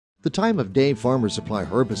The time of day farmers apply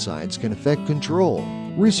herbicides can affect control.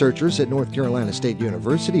 Researchers at North Carolina State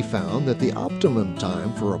University found that the optimum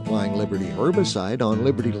time for applying Liberty herbicide on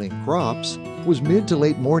Liberty Link crops was mid to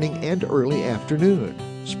late morning and early afternoon.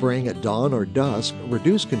 Spraying at dawn or dusk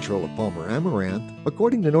reduced control of Palmer Amaranth,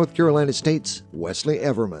 according to North Carolina State's Wesley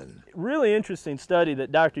Everman. Really interesting study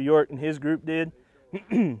that Dr. York and his group did.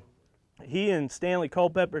 He and Stanley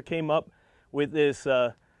Culpepper came up with this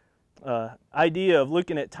idea of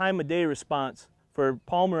looking at time of day response for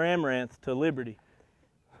Palmer Amaranth to Liberty.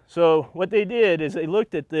 So what they did is they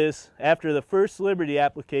looked at this after the first Liberty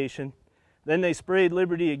application, then they sprayed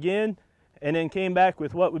Liberty again, and then came back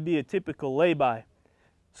with what would be a typical lay-by.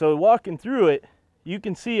 So walking through it, you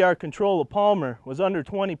can see our control of Palmer was under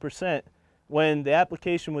 20% when the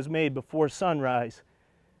application was made before sunrise.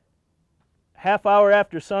 Half hour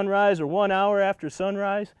after sunrise or 1 hour after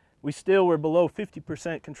sunrise, we still were below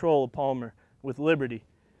 50% control of Palmer with Liberty.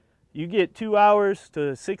 You get 2 hours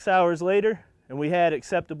to 6 hours later, and we had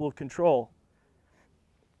acceptable control.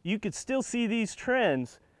 You could still see these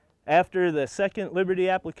trends after the second Liberty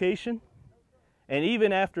application, and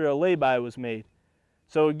even after a lay-by was made.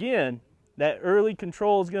 So again, that early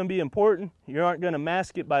control is going to be important. You aren't going to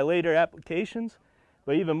mask it by later applications,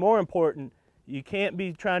 but even more important, you can't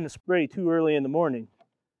be trying to spray too early in the morning.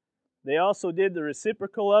 They also did the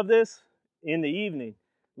reciprocal of this in the evening,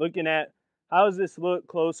 looking at how does this look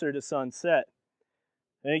closer to sunset.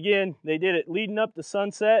 And again, they did it leading up to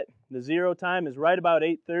sunset. The zero time is right about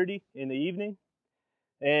 8:30 in the evening.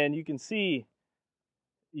 And you can see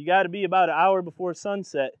you got to be about an hour before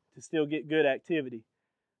sunset to still get good activity.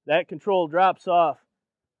 That control drops off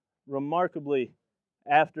remarkably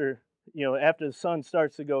after the sun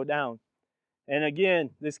starts to go down. And again,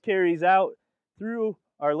 this carries out through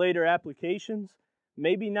our later applications,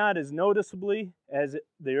 maybe not as noticeably as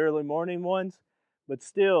the early morning ones, but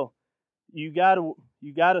still, you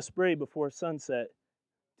gotta spray before sunset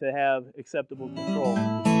to have acceptable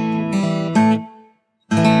control.